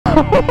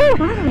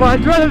My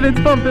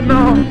adrenaline's pumping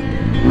now.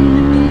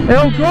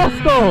 El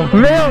Costo,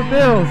 meu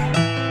Deus.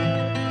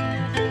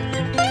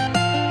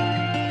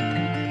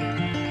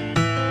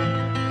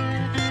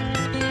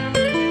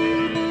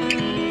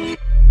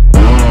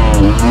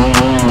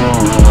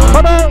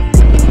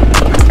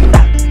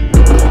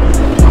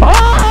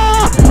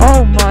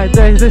 Oh my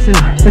days, this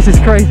is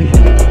crazy.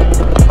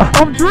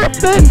 I'm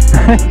drifting.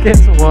 It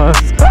gets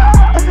worse.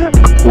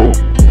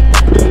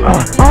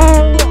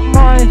 Oh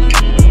my.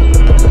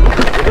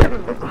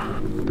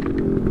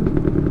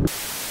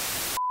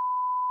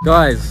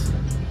 Guys,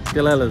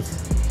 Galelas,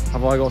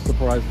 have I got a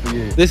surprise for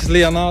you? This is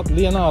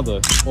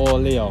Leonardo or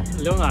Leo?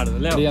 Leonardo.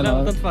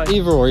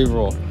 Either or.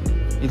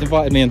 He's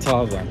invited me and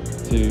Tarzan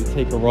to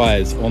take a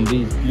ride on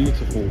these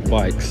beautiful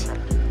bikes.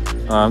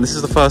 This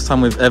is the first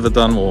time we've ever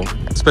done, or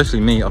especially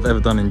me, I've ever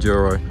done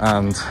enduro,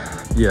 and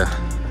yeah,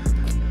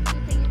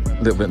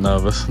 a little bit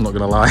nervous, I'm not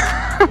gonna lie.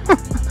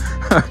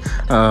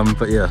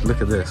 But yeah,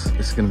 look at this,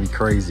 it's gonna be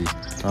crazy.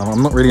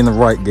 I'm not really in the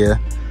right gear.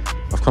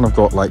 I've kind of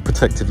got like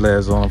protective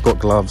layers on, I've got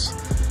gloves,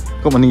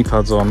 got my knee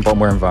pads on, but I'm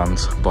wearing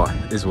Vans. But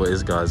it is what it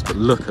is, guys, but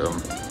look at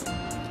them,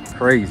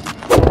 crazy.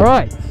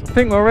 Right, I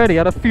think we're ready.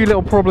 I had a few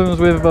little problems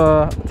with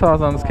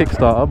Tarzan's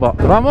Kickstarter, but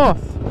vamos!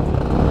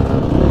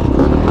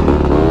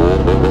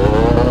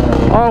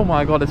 Oh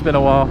my god, it's been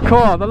a while.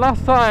 Cool, the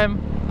last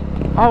time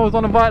I was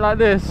on a bike like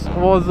this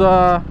was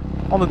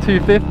on the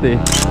 250.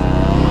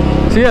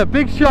 So yeah,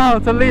 big shout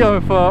out to Leo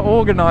for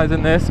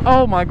organising this.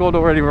 Oh my god,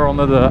 already we're on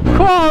the dirt.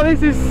 Cool,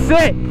 this is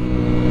sick!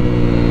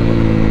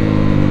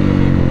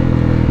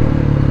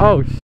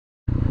 Oh sh.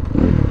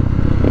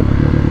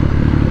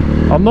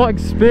 I'm not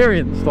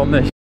experienced on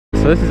this,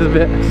 so this is a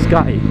bit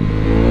scatty.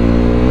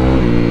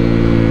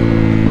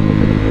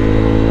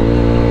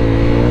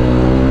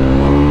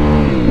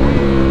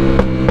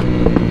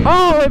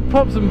 Oh, it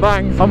pops and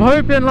bangs. I'm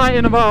hoping like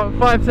in about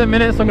 5-10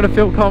 minutes I'm gonna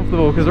feel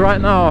comfortable, because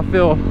right now I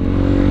feel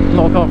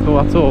not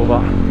comfortable at all,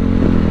 but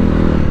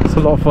it's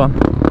a lot of fun.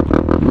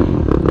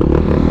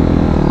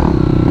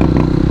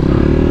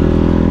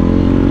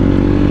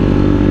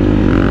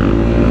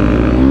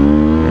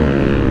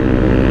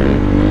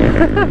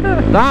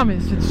 Damn,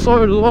 it's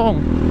so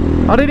long.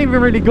 I didn't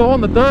even really go on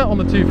the dirt on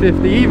the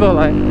 250 either,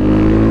 like.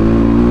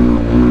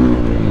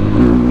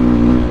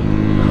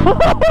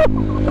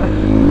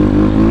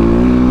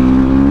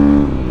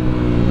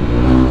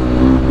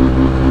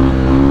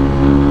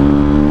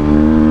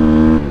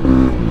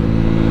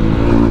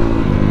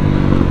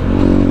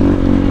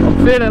 I'm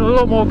feeling a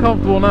lot more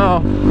comfortable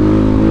now.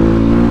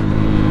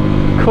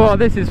 Cool,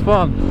 this is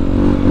fun.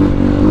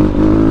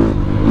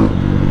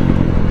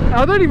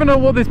 I don't even know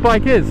what this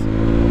bike is.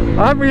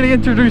 I haven't really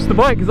introduced the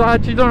bike because I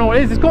actually don't know what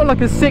it is. It's got like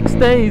a 6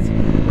 days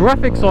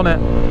graphics on it,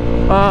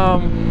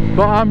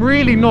 but I'm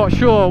really not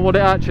sure what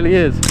it actually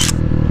is.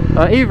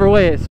 Either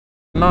way, it's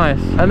nice.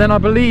 And then I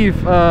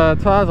believe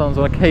Tarzan's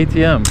on a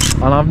KTM,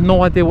 and I have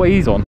no idea what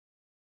he's on.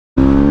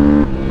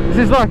 This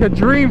is like a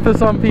dream for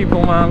some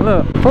people, man.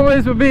 Look, problem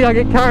is with me, I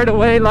get carried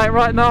away. Like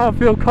right now I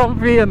feel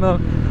comfy and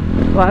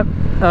like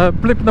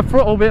blipping the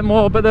throttle a bit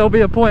more, but there'll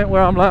be a point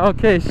where I'm like,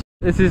 okay,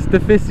 this is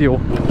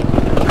difficile.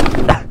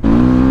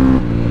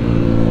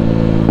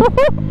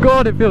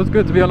 God, it feels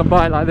good to be on a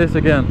bike like this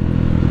again.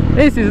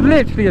 This is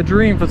literally a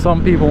dream for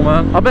some people,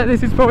 man. I bet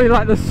this is probably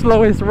like the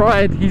slowest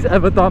ride he's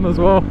ever done as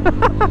well.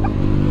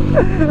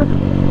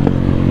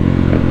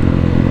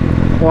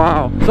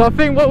 Wow. So I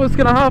think what was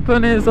gonna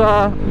happen is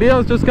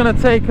Leo's just gonna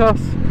take us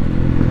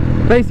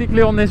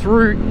basically on this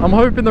route. I'm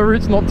hoping the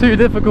route's not too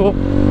difficult,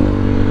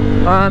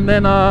 and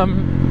then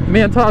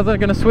me and Tarzan are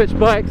gonna switch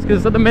bikes,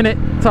 because at the minute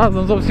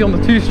Tarzan's obviously on the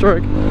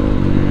 2-stroke.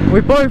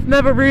 We've both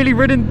never really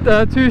ridden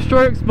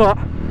 2-strokes, but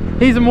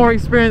he's a more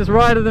experienced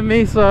rider than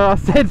me, so I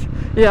said,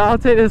 yeah, I'll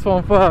take this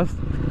one first,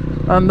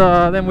 and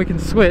then we can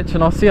switch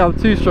and I'll see how the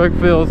 2-stroke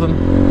feels.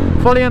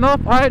 And funny enough,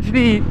 I've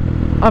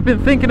been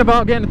thinking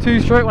about getting a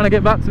 2-stroke when I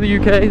get back to the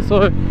UK,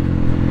 so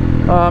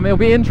it'll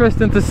be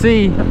interesting to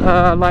see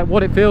like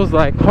what it feels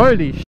like.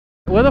 Holy shit,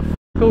 where the f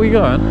are we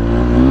going?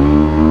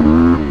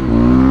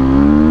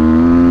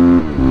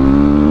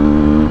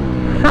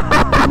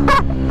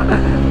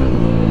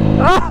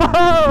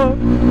 Oh!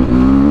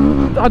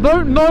 I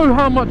don't know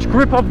how much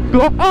grip I've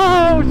got.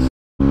 Oh!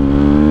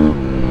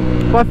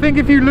 But I think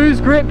if you lose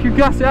grip, you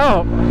gas it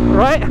out,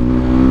 right?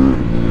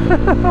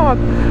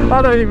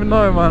 I don't even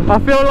know, man. I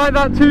feel like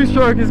that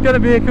 2-stroke is going to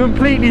be a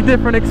completely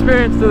different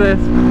experience to this.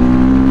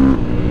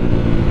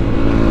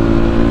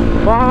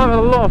 But I'm having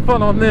a lot of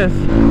fun on this.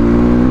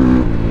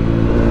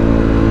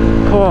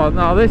 God,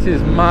 now this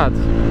is mad.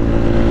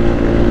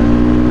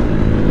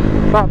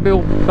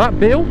 Batwheel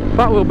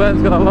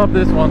Ben's gonna love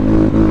this one.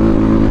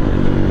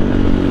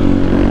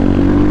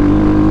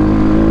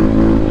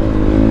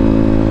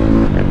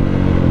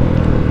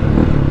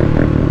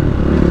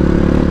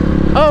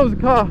 Oh, there's a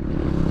car.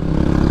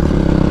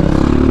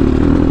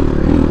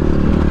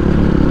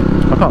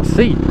 I can't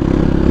see.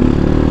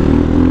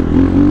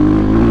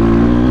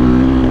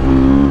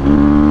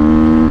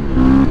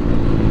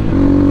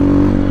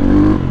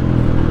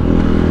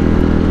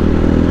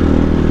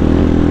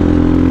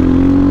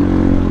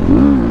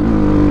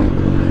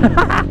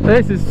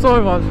 This is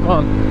so much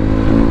fun.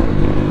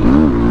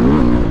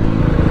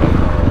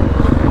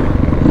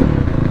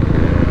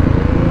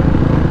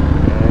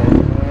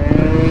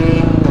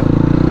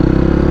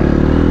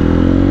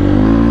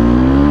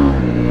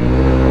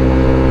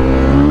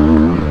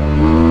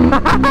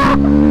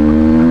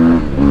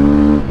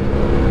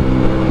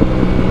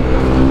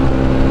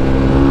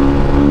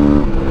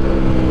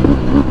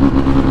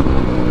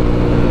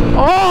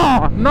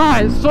 Oh, nah,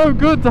 it's so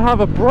good to have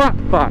a brat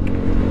back.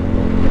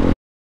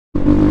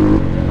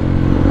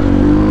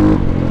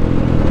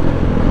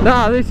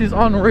 Nah, this is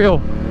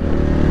unreal.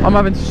 I'm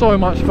having so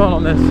much fun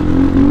on this.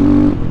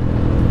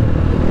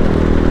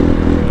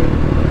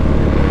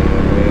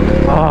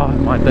 Ah,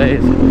 my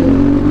days.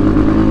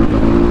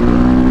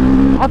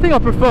 I think I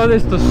prefer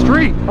this to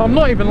street. I'm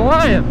not even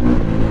lying.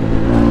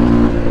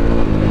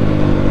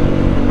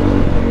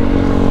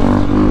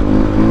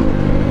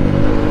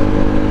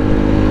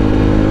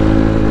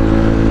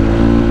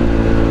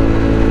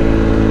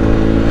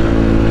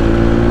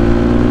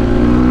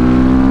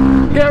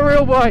 Get a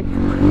real bike.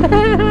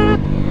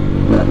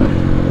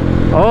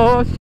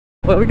 Oh,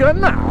 where are we going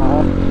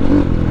now?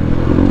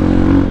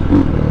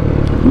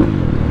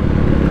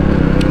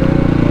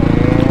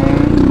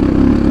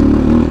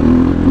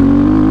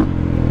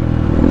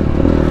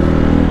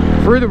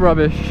 Through the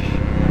rubbish.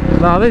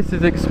 Now this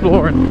is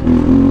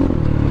exploring.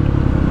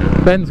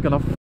 Ben's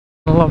gonna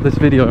love this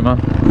video,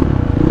 man.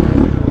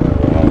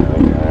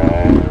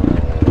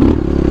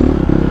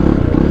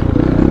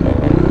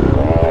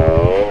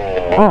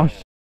 Oh,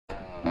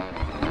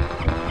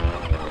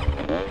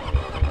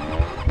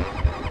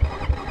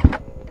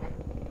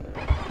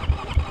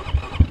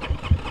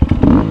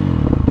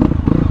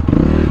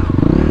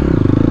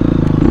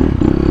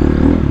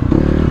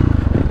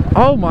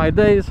 oh my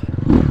days.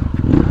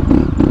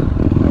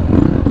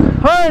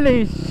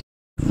 Holy shit.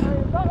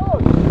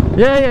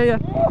 Yeah.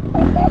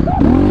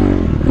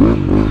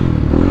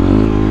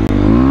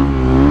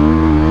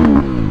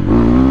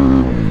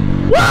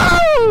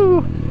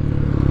 Woo!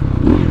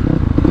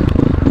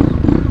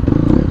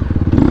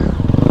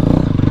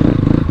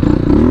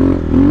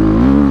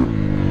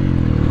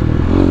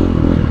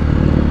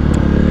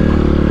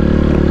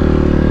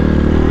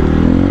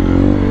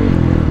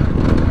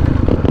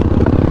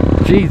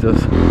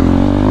 Jesus.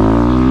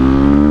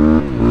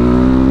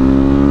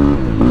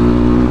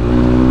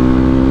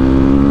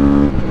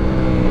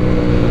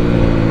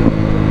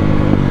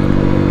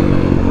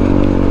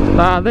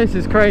 This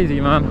is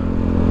crazy, man.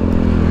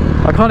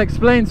 I can't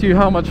explain to you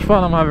how much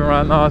fun I'm having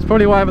right now. It's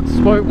probably why I haven't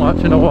spoke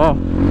much in a while.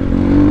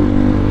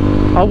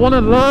 I want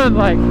to learn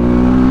like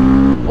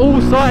all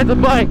sides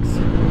of bikes.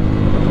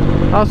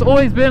 That's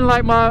always been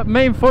like my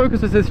main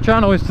focus of this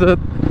channel, is to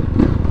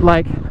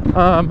like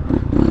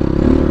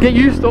get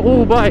used to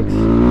all bikes.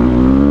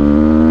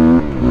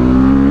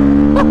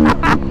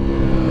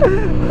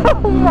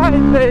 Oh my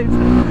days.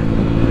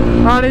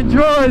 And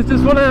Enduro is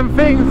just one of them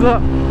things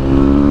that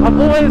I've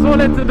always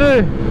wanted to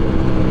do,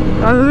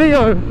 and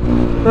Leo,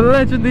 the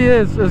legend he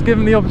is, has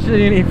given the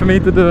opportunity for me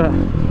to do it.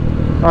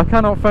 I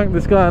cannot thank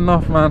this guy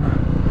enough, man.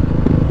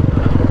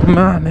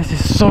 Man, this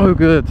is so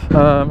good.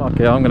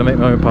 Okay, I'm gonna make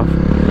my own path,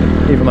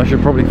 even though I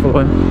should probably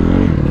follow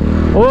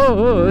him.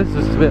 Oh, this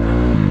is a bit.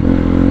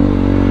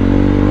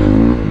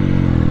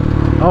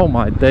 Oh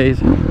my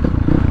days.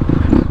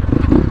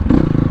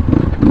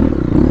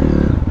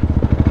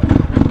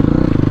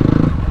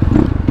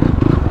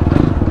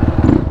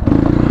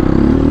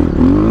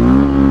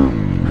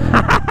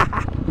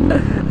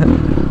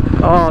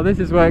 Oh, this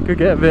is where it could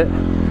get a bit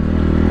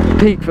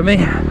peak for me.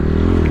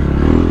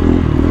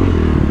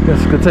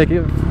 Just gonna take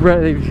it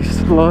relatively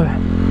slow.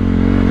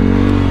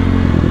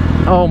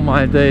 Oh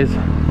my days.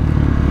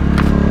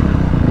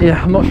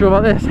 Yeah, I'm not sure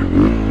about this.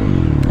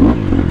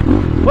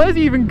 Where's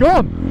he even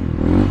gone?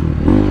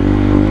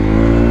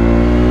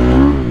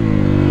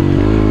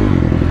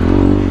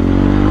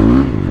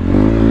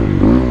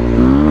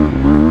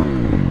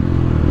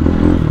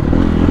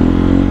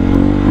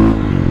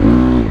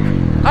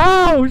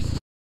 Oh,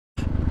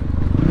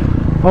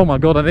 oh my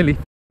god, I nearly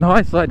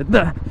high-sided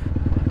there.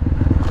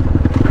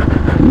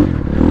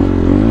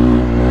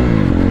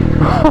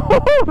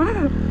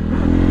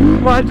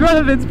 My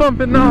adrenaline's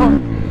pumping now.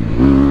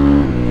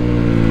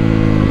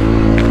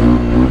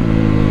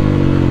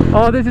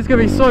 Oh, this is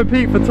gonna be so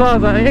peak for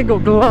Tarzan. I ain't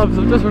got gloves,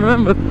 I've just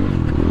remembered.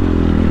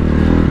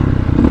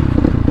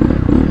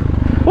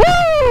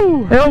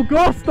 Woo! Eu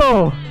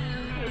gosto!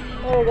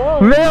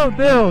 Meu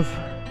Deus!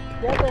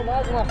 Quer tomar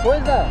alguma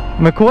coisa?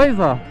 Uma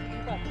coisa?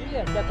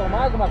 Quer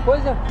tomar alguma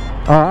coisa?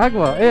 Ah,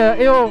 água? É,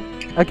 eu...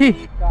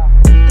 aqui? Tá.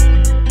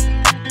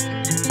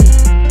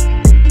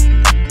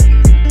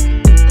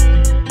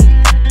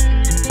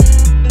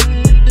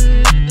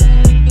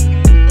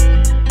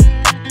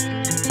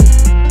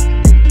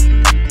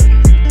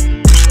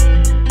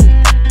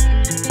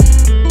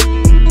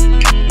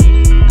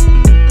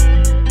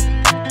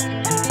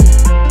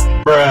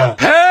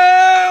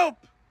 Help!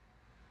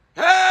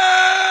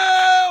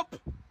 Help!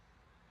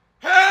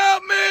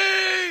 Help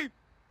me!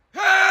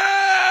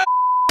 Help!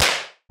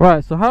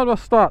 Right, so how do I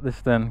start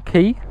this then?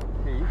 Key?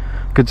 Key.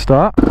 Good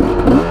start.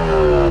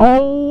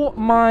 Oh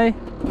my.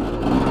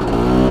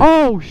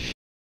 Oh shit.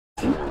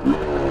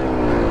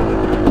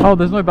 Oh,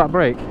 there's no back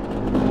brake.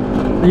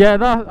 Yeah,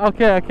 that,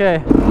 okay.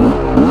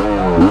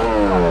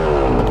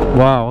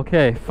 Wow,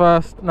 okay.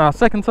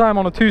 Second time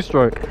on a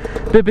 2-stroke.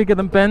 Bit bigger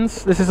than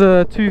Ben's. This is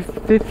a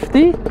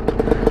 250?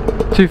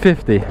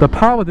 250. The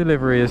power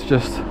delivery is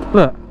just,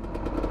 look.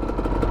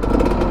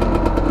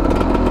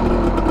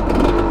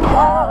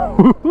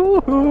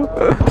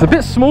 It's a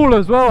bit smaller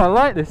as well. I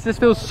like this. This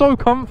feels so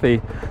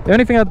comfy. The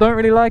only thing I don't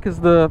really like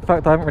is the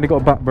fact I haven't really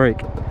got a back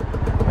brake.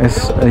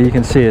 It's, you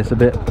can see it's a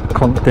bit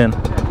conked in,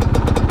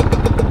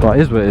 but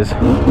it is what it is.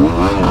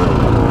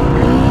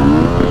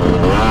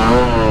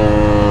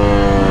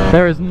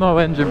 There is no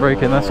engine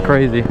braking. That's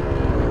crazy.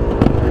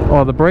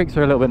 Oh, the brakes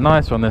are a little bit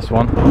nicer on this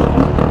one.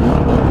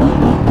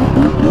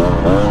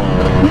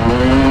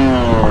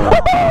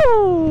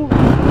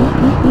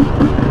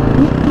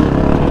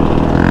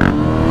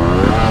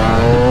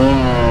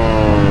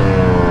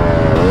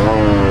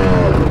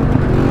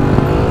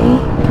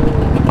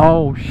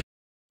 Oh shit.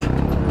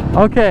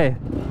 Okay.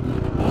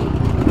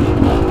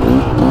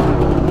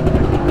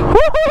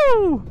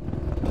 Woohoo!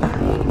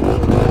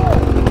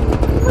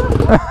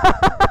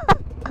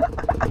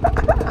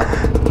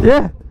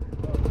 Yeah.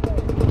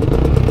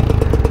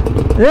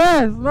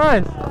 Yeah, it's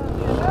nice.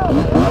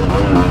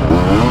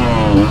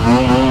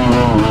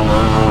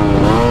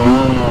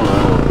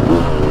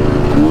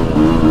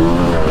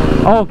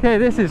 Okay,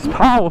 this is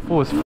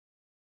powerful as f.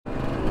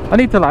 I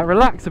need to like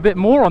relax a bit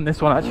more on this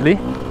one actually.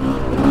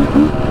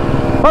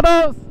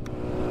 Photos!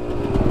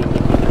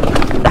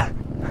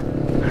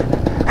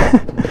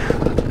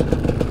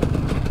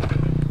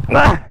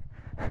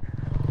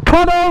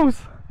 Photos!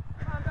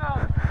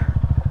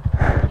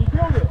 You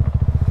killed it.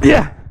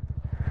 Yeah.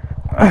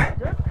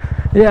 Good?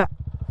 Yeah.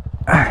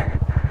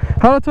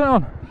 How do I turn it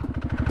on?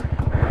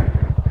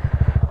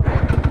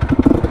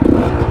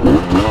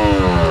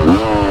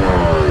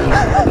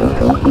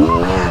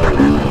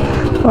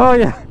 Oh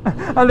yeah.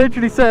 I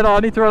literally said, oh, I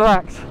need to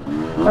relax,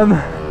 and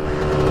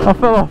I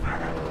fell off.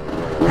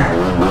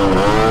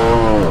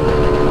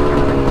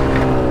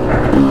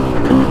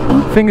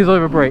 Fingers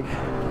over brake.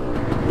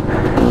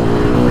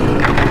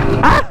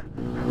 Ah!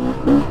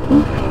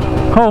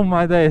 Oh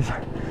my days.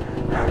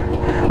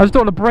 I just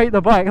don't want to break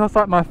the bike. That's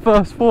like my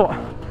first thought.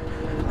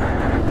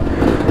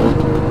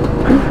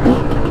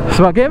 It's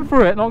about getting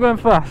through it, not going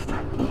fast.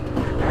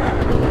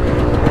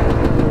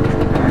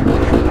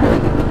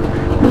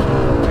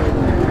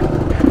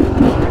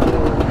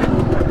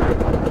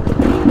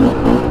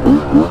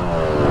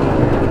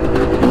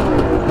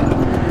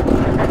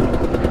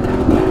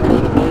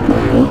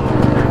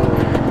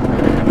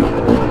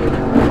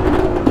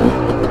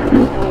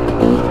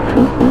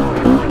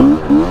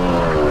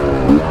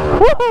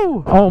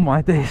 Woohoo! Oh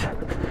my days.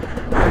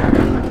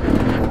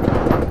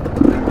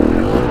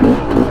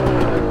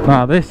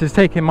 Now this is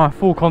taking my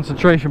full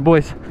concentration,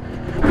 boys.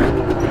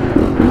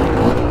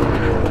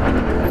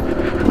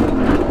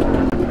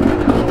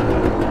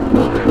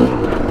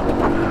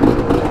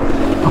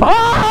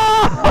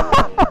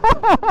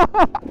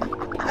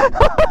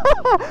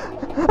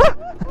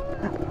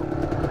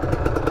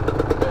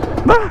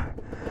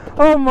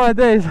 Oh my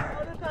days.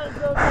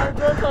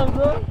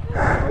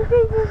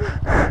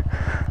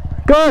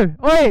 Go!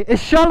 Wait,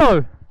 it's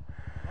shallow.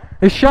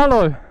 It's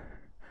shallow.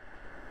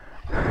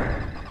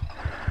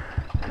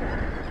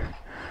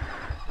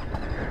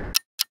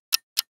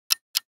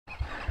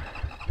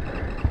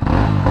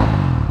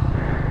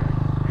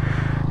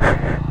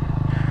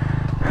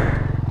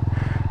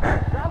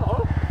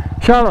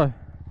 Shallow.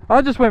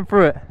 I just went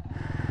through it.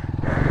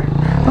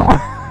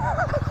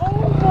 Oh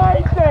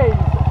my days!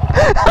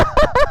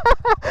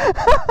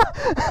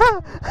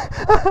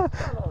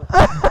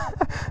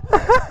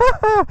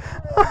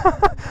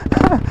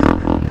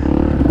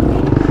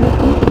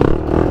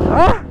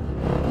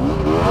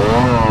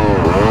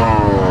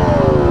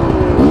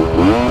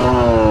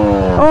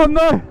 Oh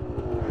no!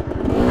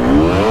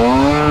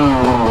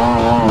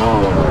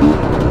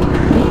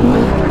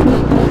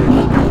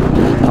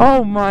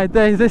 Oh my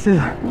days, this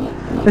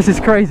is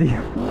crazy.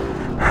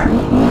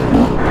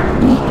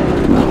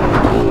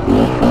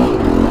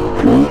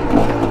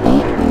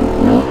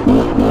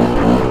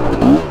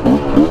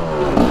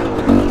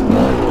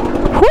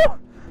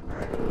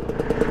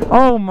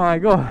 Oh my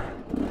god.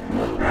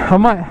 I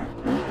might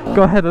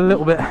go ahead a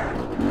little bit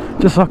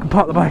just so I can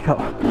park the bike up.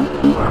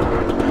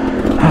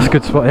 That's a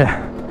good spot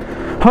here.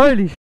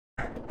 Holy sh**,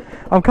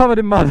 I'm covered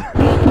in mud.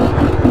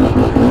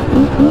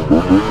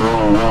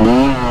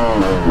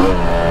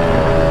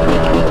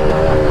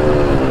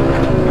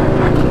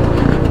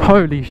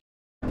 Holy sh**.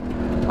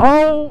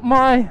 Oh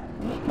my.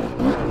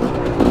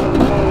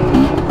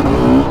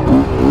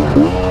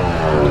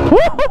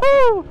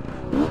 Woohoo!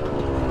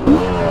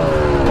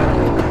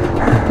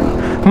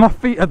 My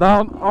feet are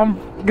down.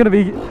 I'm gonna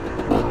be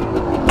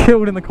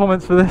killed in the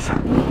comments for this.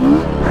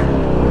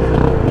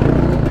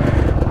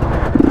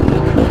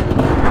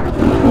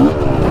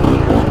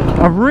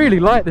 I really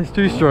like this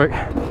 2-stroke.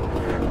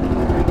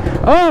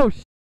 Oh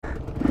sh**.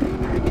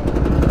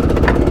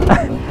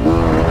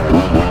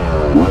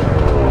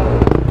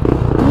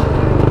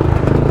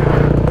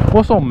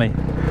 What's on me?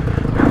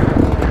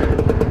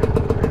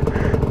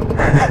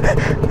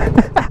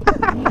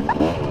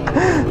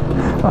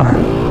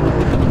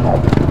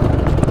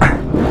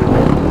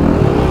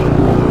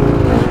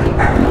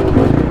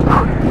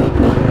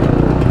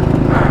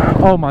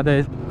 Oh my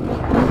days.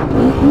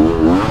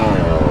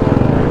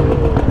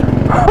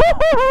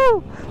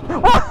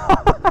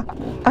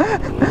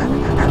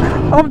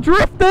 I'm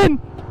drifting.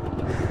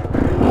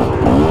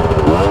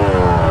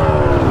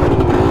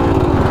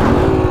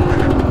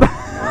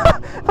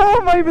 How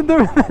am I even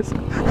doing this?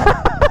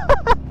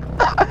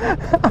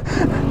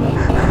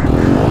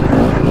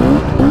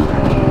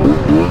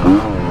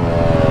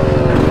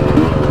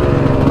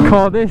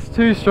 God, this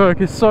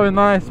two-stroke is so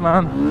nice,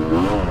 man.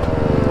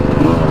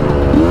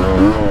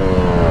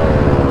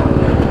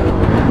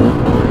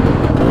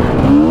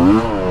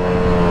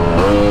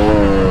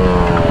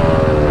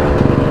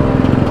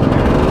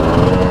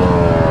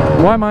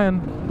 Why am I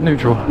in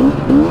neutral?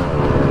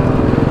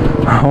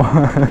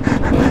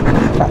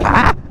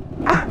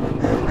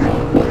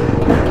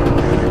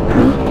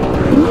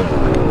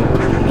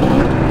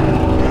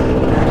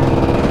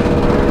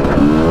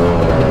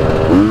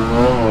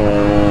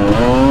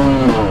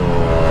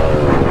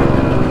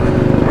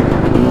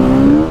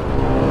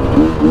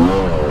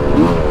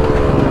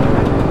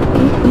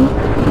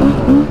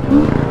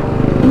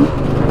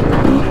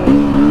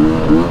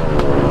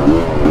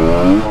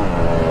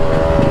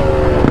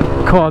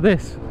 God,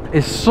 this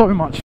is so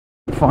much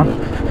fun.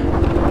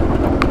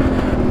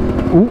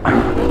 Ooh.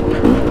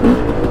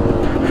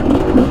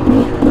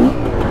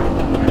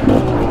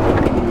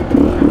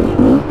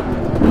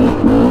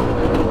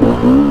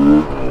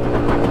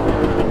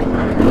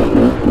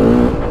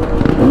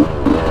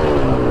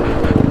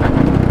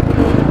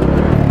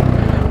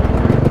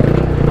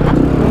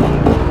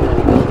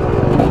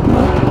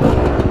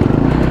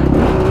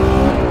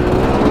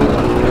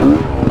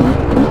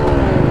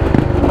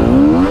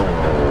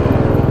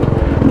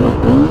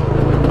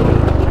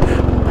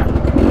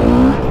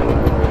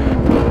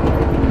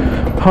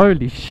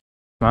 Holy shit,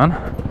 man.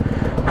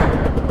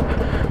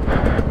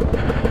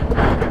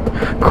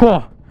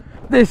 Cool.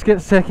 This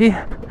gets sicky.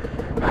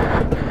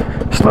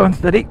 Slow and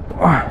steady.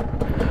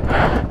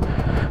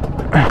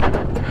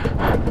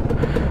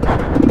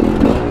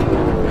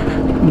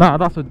 Nah,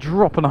 that's a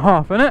drop and a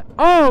half, isn't it?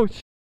 Oh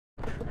shit.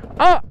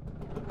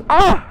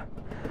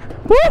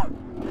 Woo!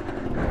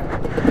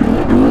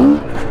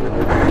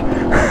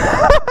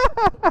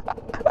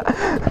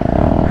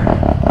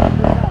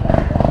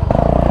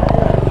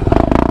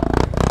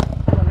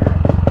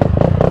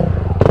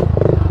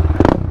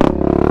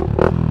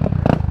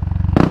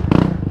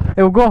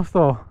 Il Gusto.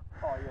 Oh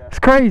yeah. It's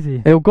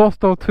crazy. Il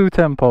Gusto 2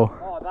 tempo.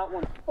 Oh, that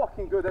one's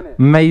fucking good, isn't it?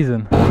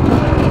 Amazing.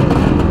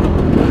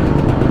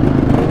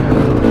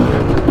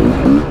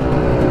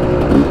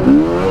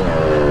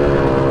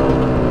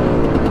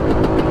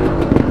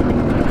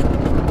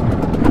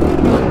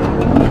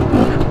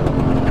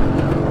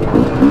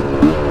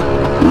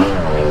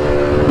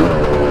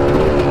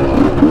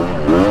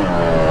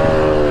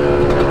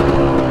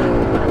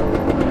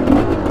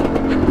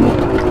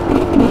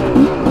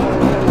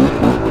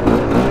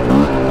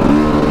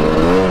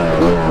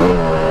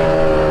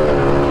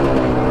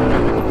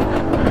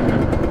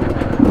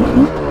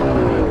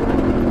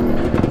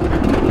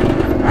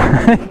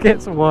 It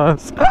gets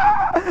worse.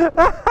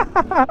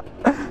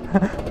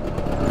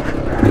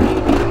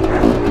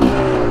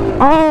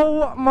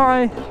 Oh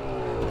my,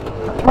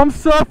 I'm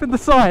surfing the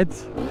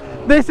sides.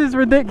 This is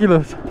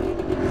ridiculous.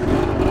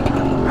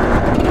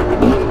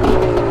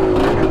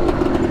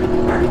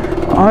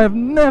 I have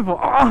never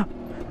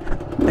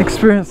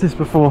experienced this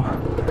before.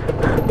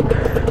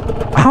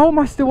 How am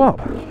I still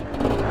up?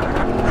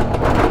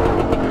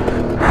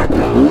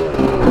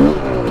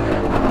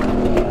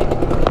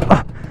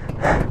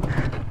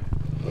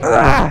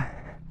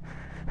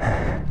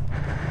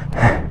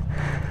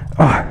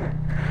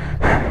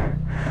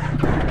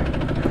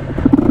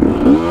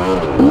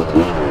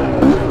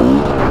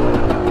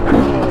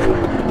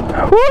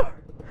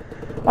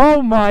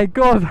 Oh my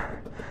god.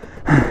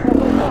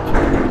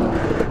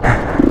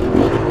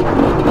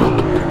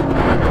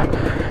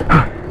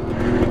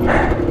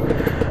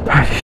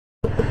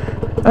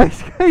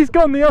 He's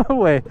gone the other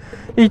way.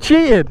 He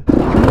cheated.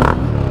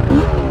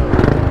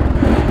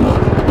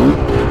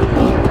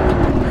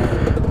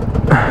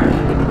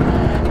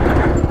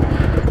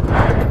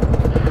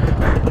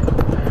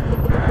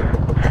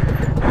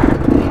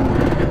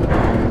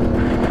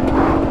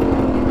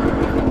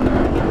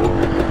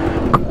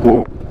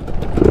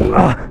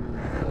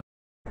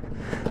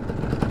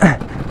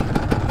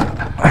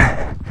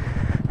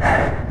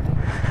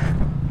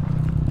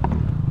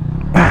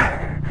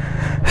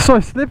 So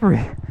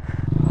slippery.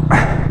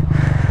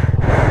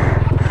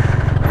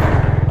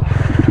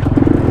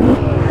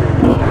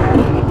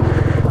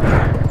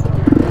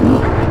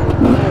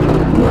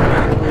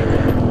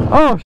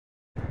 Oh,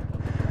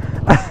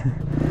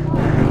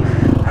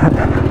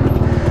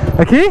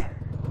 okay.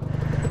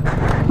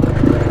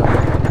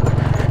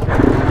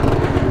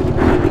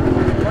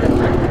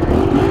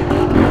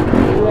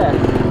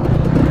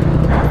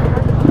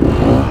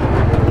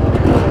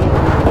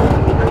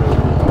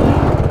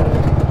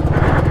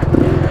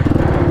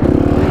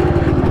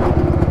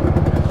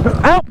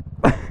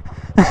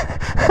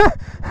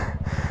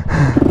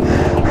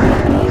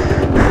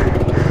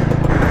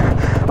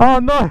 Oh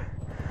no!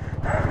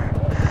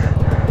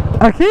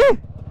 Aquí?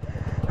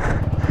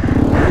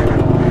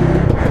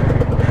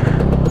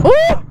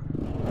 Oh!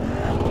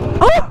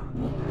 Oh!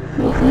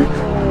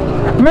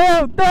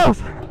 Meu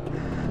Deus!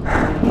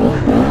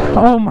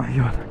 Oh my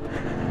god.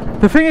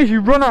 The thing is, you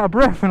run out of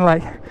breath and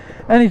like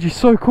energy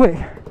so quick.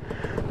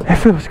 It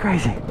feels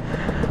crazy.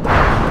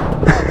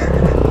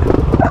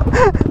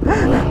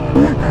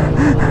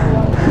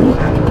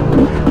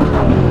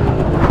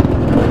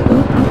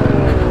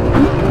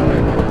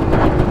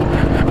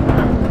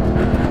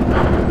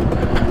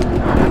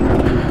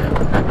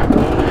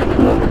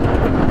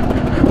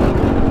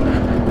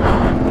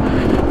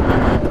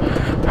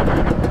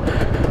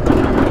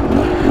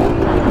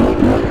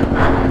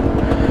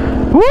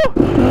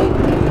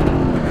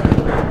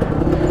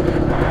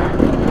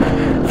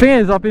 Thing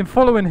is, I've been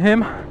following him,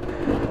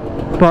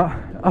 but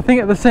I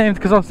think at the same,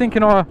 because I was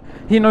thinking, oh,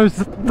 he knows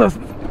the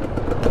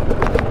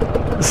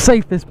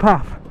safest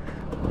path,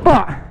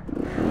 but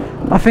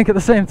I think at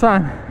the same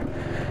time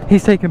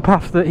he's taking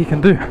paths that he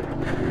can do,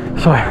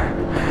 so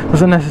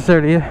doesn't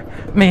necessarily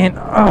mean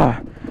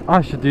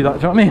I should do that.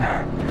 Do you know what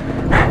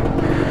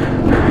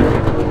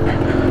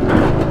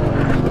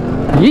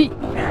I mean? Yeet.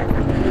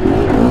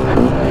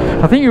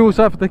 I think you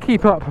also have to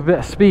keep up a bit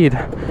of speed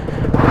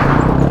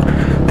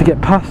to get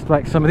past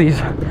like some of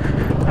these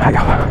like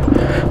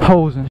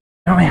holes and you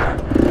know what I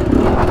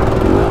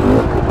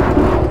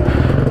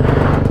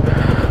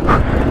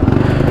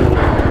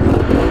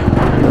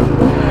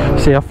mean?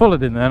 See, I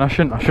followed in there and I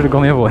should have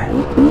gone the other way.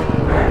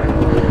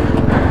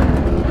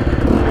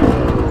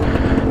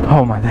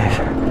 Oh my days,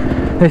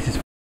 this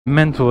is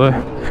mental though.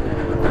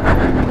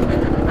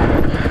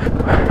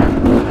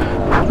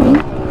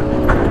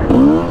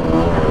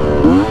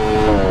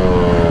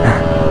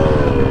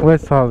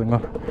 Where's Tarzan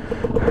gone?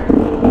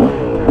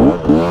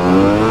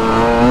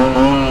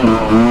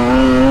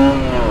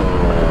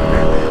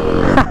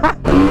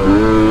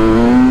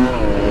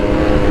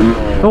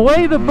 The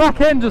way the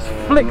back end just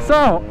flicks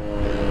out,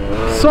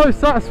 so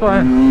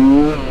satisfying.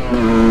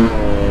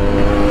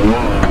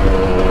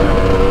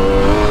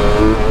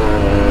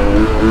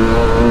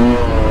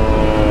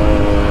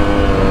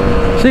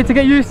 See, to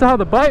get used to how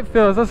the bike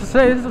feels, as I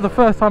say, this is the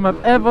first time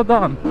I've ever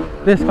done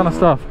this kind of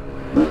stuff.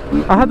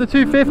 I had the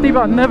 250,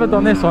 but I've never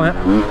done this on it.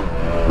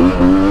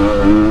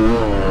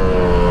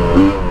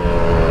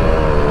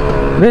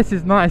 This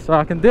is nice, so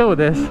I can deal with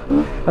this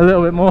a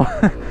little bit more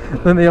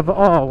than the other.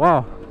 Oh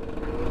wow.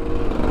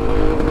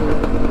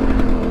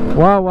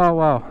 Wow, wow,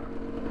 wow.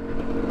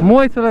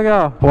 Muito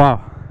legal.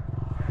 Wow.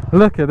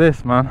 Look at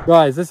this, man.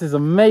 Guys, this is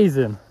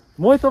amazing.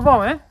 Muito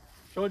bom, eh?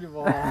 Show de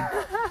bola.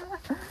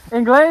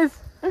 Inglês?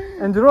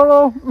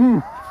 Enduro?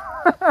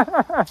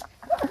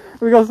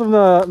 We got some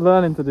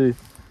learning to do.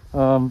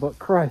 But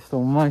Christ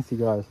almighty,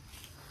 guys.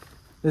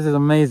 This is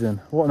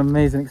amazing. What an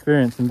amazing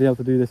experience, and be able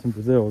to do this in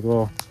Brazil as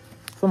well.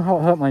 Somehow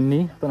it hurt my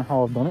knee. Don't know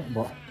how I've done it,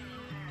 but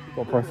I've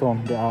got to press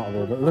on, get out of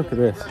there. But look at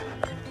this.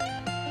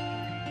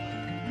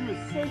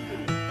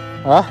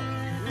 Huh?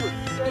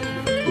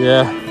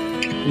 Yeah,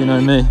 you know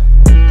me.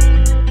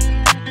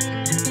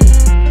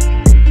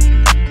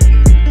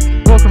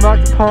 Welcome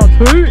back to part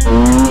 2.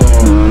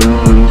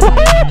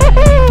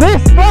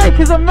 This bike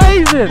is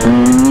amazing!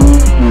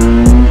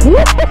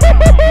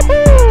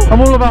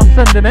 I'm all about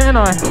sending it, ain't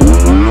I?